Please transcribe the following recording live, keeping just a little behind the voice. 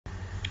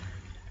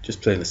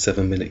Just playing a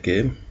 7-minute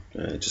game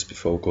just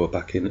before we go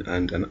back in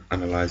and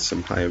analyse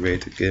some higher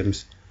rated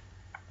games.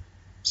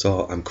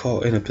 So I'm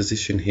caught in a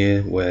position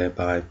here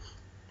whereby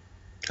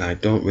I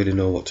don't really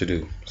know what to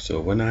do. So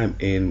when I'm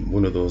in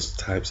one of those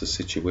types of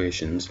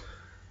situations,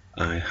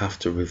 I have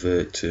to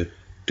revert to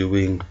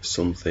doing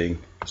something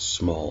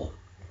small.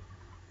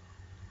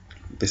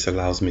 This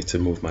allows me to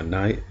move my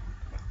knight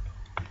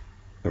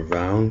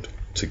around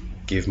to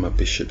give my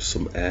bishop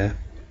some air,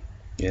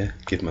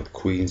 give my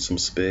queen some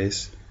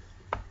space,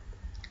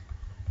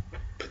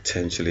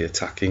 potentially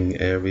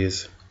attacking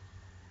areas.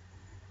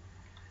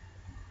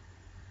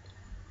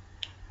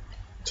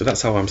 So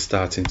that's how I'm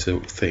starting to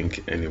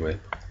think anyway.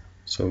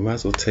 So I might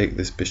as well take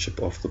this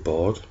bishop off the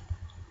board,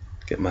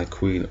 get my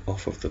queen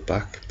off of the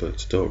back,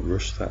 but don't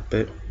rush that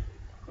bit,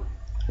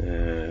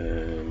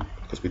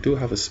 because we do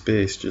have a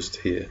space just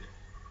here.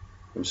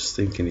 I'm just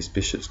thinking his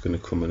bishop's going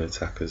to come and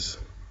attack us.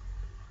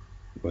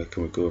 Where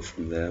can we go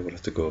from there? We'll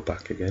have to go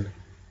back again.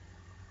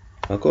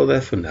 I'll go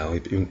there for now. He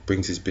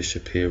brings his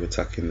bishop here,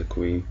 attacking the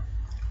queen,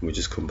 and we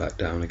just come back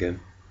down again.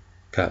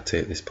 Can't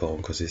take this pawn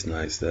because his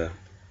knight's there.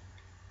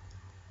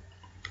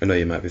 I know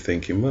you might be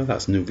thinking, well,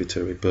 that's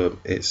nugatory, but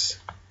it's,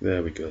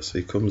 there we go. So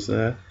he comes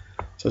there.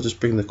 So I'll just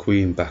bring the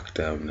queen back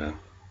down now,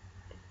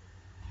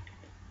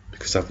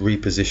 because I've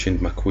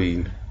repositioned my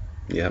queen,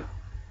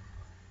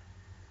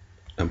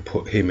 and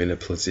put him in a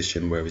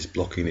position where he's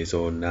blocking his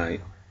own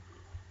knight.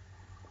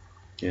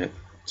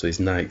 So his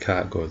knight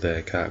can't go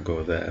there, can't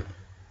go there.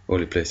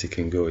 Only place he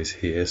can go is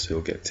here, so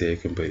he'll get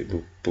taken, but it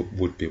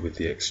would be with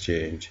the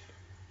exchange.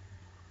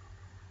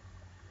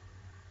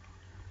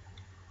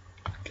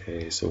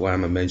 Okay, so why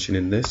am I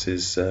mentioning this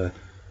is, so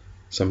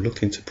I'm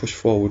looking to push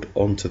forward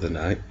onto the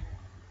knight.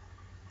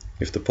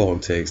 If the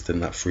pawn takes, then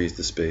that frees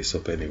the space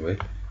up anyway.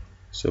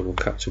 So we'll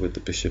capture with the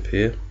bishop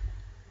here.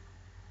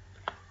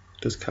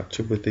 Does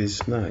capture with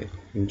his knight,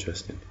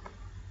 interesting.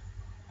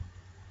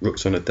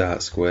 Rook's on a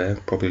dark square,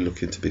 probably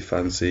looking to be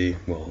fancy,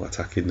 well,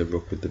 attacking the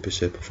rook with the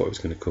bishop. I thought it was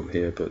going to come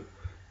here, but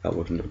that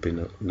wouldn't have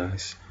been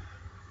nice.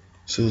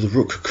 So the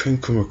rook can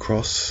come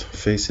across,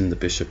 facing the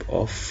bishop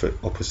off,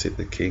 opposite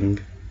the king.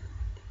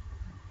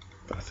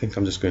 But I think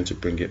I'm just going to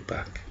bring it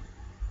back.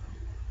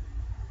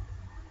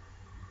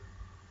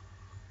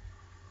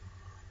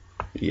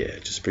 Yeah,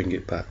 just bring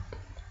it back.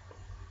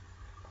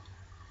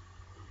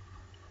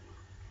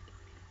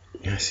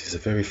 Yes, he's a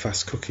very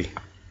fast cookie.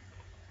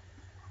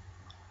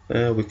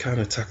 We can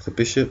attack the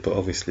bishop, but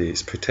obviously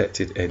it's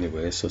protected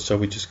anyway, so shall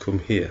we just come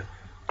here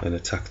and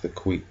attack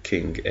the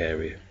king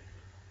area?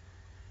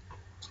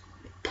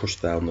 Push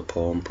down the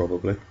pawn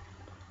probably.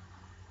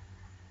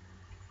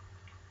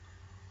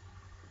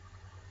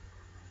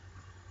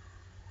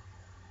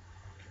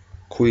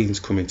 Queen's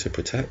coming to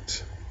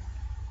protect.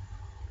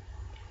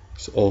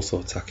 It's also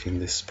attacking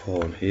this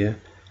pawn here.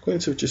 Going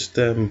to just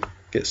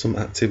get some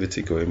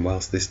activity going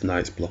whilst this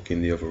knight's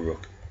blocking the other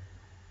rook.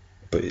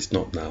 But it's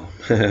not now.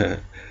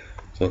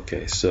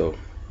 Okay, so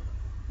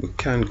we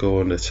can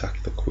go and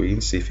attack the queen,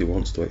 see if he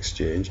wants to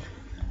exchange.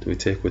 Do we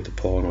take with the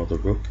pawn or the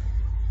rook?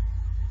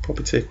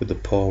 Probably take with the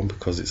pawn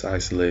because it's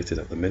isolated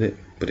at the minute,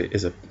 but it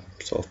is a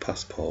sort of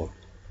passed pawn.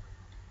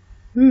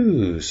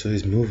 Ooh, so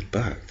he's moved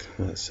back.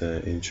 That's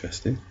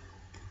interesting.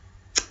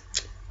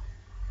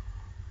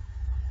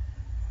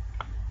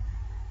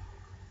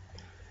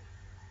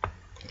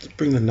 Let's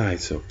bring the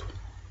knight up.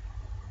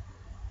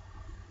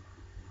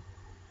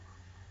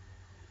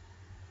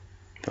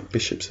 That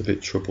bishop's a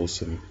bit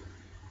troublesome,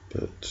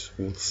 but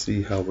we'll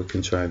see how we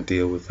can try and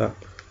deal with that.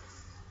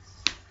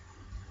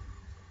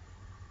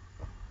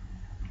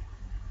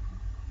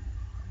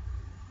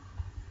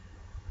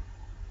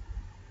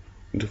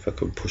 And if I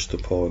could push the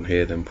pawn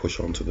here, then push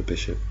onto the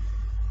bishop.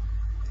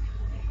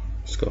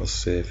 Just got to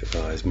save it.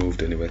 He's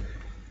moved anyway.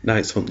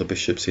 Knights hunt the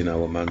bishops in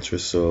our mantra,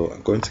 so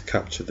I'm going to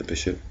capture the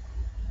bishop.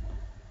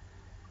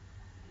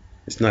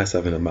 It's nice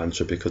having a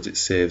mantra because it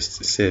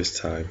saves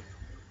time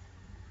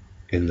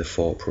in the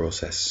thought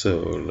process.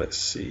 So let's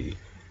see,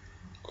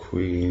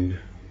 queen,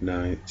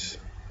 knight,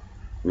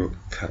 rook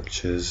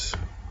captures,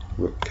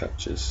 rook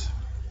captures.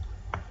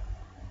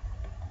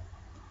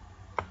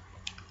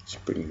 Let's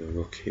bring the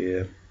rook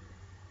here.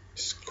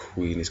 This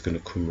queen is going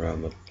to come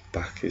around the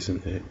back,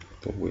 isn't it?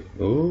 But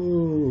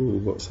oh,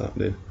 what's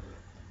happening?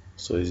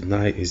 So his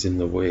knight is in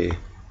the way,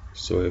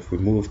 so if we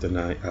move the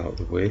knight out of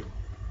the way,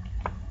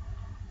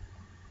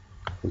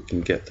 we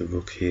can get the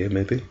rook here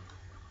maybe.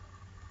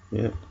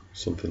 Yeah,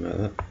 something like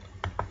that.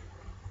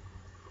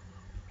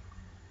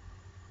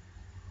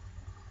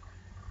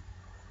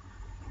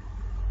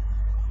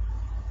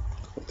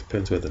 It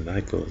depends where the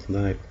knight goes.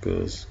 Knight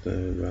goes there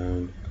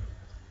around.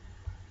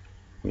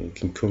 I mean, he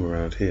can come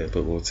around here,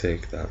 but we'll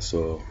take that,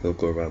 so he'll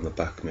go around the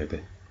back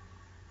maybe.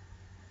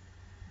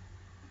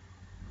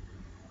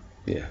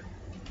 Yeah,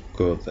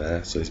 go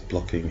there, so he's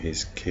blocking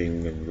his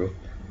king and rook.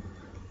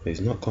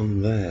 He's not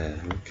gone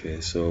there. Okay,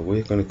 so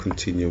we're going to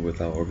continue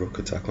with our rook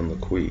attack on the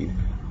queen,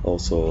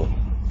 also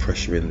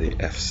pressuring the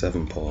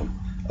f7 pawn.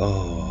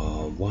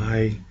 Oh,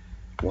 why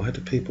Why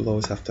do people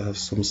always have to have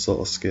some sort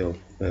of skill?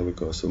 There we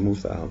go. So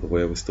move that out of the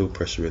way. We're still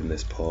pressuring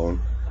this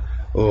pawn.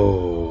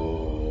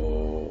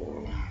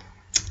 Oh,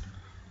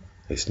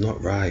 it's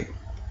not right.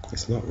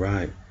 It's not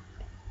right.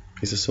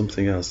 Is there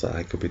something else that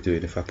I could be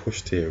doing? If I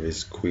pushed here,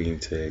 his queen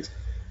takes.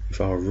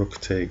 If our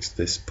rook takes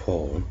this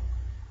pawn,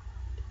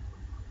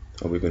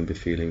 are we going to be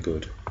feeling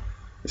good?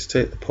 Let's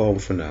take the pawn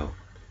for now.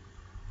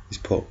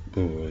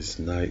 His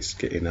knight's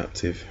getting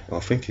active. I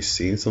think he's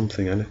seen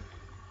something, hasn't he?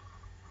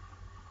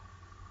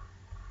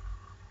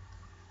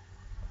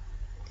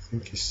 I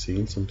think he's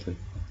seen something.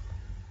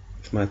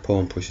 If my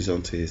pawn pushes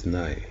onto his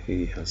knight,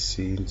 he has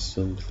seen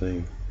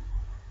something.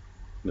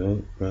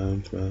 No,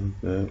 round,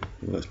 no.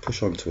 Let's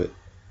push onto it.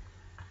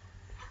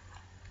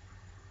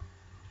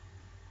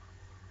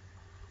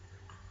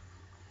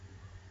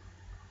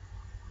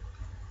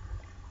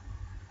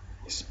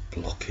 It's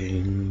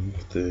blocking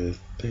the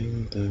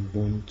thing they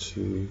want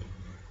to.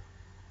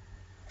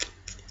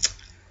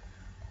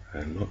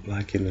 I'm not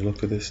liking the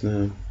look of this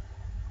now.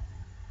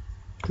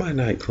 My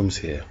knight comes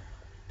here.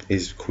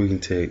 His queen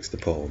takes the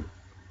pawn.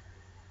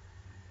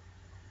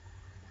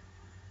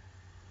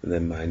 And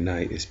then my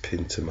knight is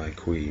pinned to my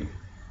queen.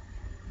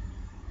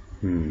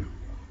 Yeah,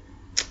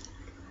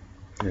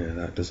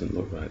 that doesn't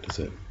look right, does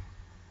it?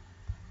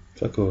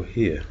 If I go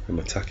here, I'm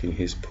attacking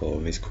his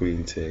pawn, his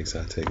queen takes,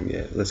 I take,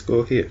 yeah, let's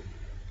go here.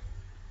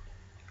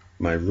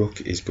 My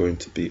rook is going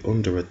to be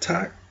under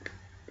attack.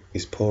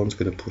 His pawn's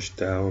going to push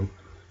down.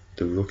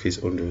 The rook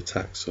is under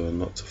attack, so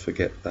not to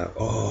forget that.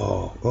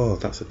 Oh,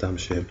 that's a damn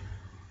shame.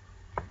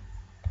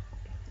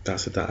 I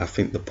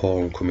think the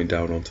pawn coming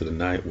down onto the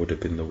knight would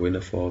have been the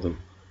winner for them.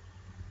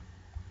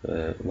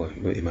 Well,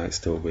 he might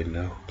still win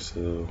now,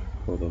 so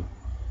hold on.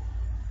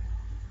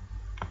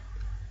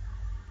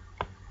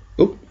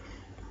 Oh,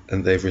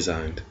 and they've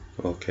resigned.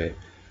 Okay,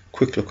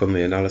 quick look on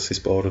the analysis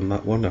board on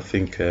that one. I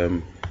think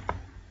there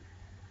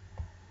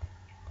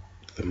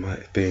might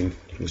have been,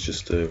 it was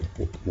just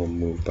one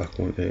move back,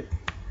 wasn't it?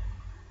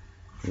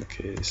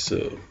 Okay,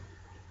 so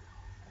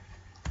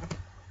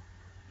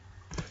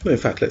well, in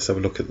fact, let's have a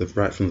look at the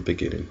right from the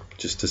beginning,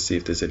 just to see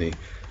if there's any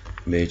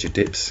major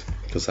dips,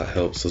 because that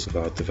helps us with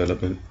our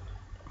development.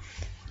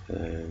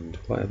 And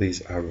what are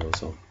these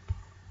arrows on?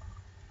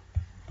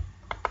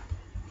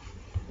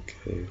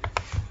 Okay,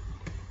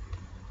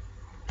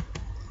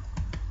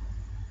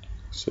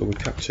 so we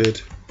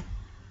captured.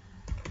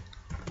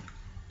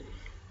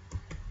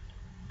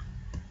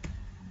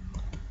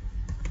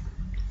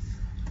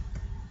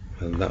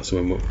 And that's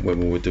when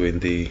we were doing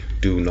the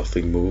do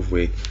nothing move.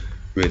 We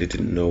really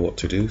didn't know what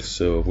to do,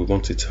 so we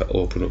wanted to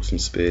open up some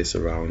space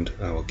around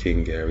our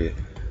king area,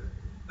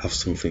 have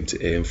something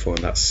to aim for,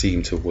 and that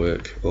seemed to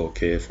work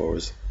okay for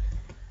us.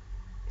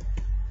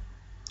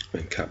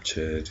 And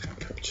captured,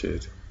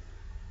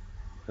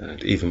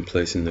 and even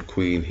placing the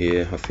queen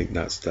here, I think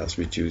that's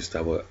reduced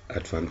our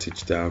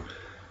advantage down.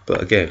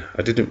 But again,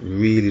 I didn't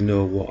really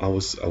know what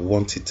I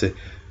wanted to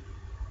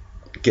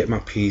get my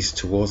piece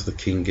towards the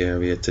king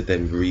area to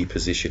then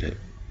reposition it.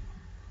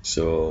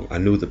 So I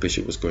knew the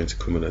bishop was going to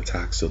come and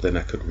attack, so then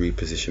I could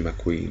reposition my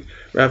queen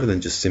rather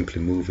than just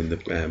simply moving the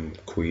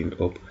queen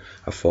up.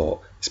 I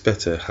thought it's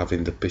better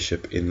having the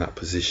bishop in that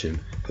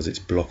position because it's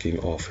blocking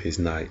off his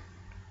knight.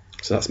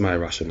 So that's my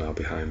rationale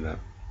behind that.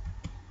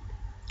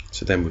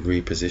 So then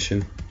we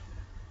reposition,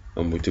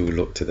 and we do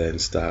look to then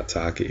start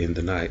targeting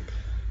the knight.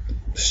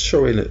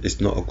 Showing that it's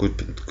not a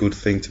good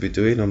thing to be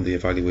doing on the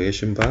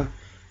evaluation bar.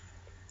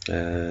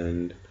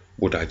 And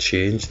would I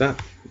change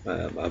that?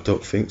 I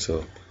don't think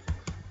so.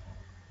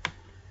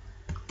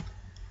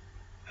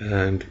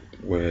 And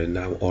we're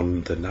now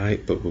on the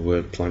knight, but we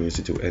weren't planning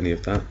to do any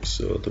of that,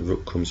 so the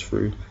rook comes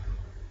through.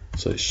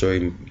 So it's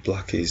showing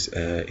black is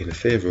in a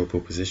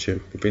favourable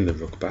position. We bring the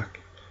rook back,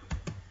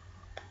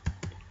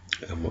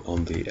 and we're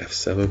on the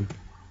f7,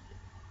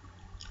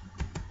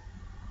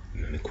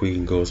 and the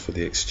queen goes for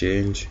the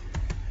exchange.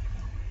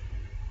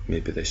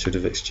 Maybe they should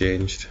have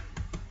exchanged.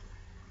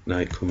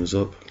 Knight comes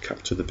up,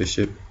 capture the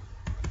bishop,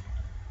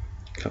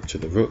 capture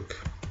the rook.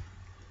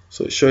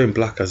 So it's showing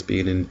black as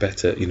being in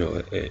better,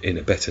 in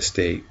a better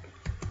state.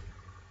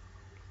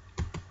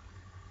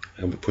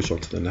 And we push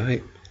onto the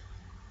knight,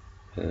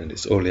 and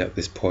it's only at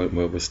this point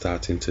where we're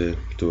starting to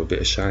do a bit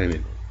of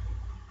shining.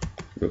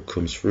 Rook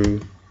comes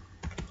through,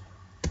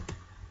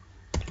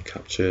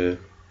 capture.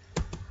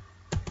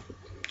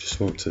 Just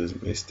want to,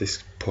 it's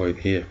this point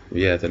here.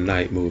 Yeah, the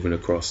knight moving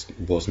across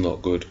was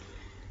not good.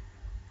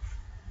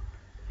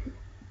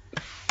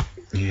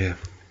 Yeah.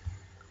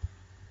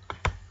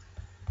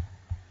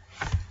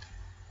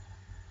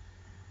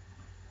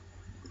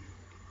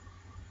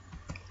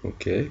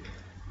 Okay,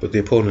 but the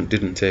opponent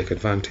didn't take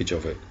advantage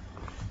of it.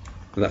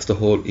 And that's the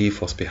whole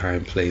ethos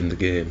behind playing the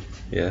game.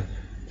 Yeah,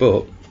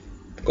 but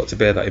I've got to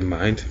bear that in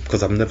mind,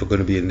 because I'm never going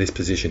to be in this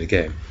position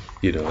again.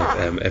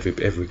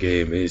 Every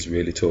game is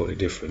really totally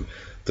different.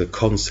 The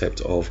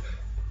concept of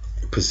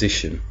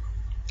position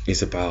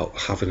is about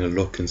having a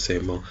look and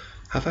saying, well,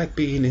 have I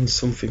been in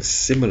something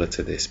similar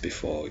to this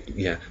before?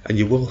 Yeah, and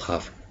you will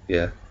have.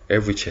 Yeah,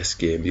 every chess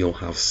game you'll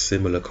have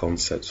similar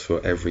concepts for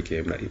every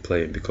game that you're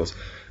playing, because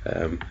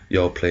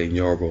you're playing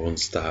your own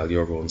style,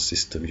 your own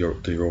system, your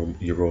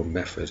own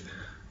method,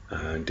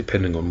 and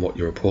depending on what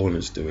your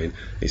opponent's doing,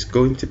 it's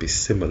going to be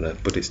similar,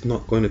 but it's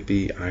not going to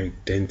be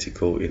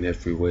identical in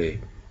every way.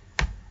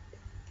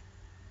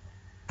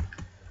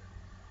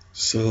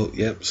 So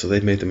yep, so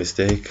they made a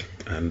mistake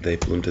and they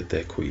blundered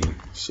their queen.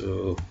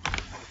 So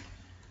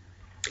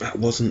that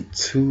wasn't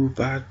too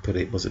bad, but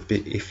it was a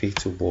bit iffy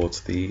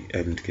towards the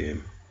end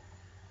game.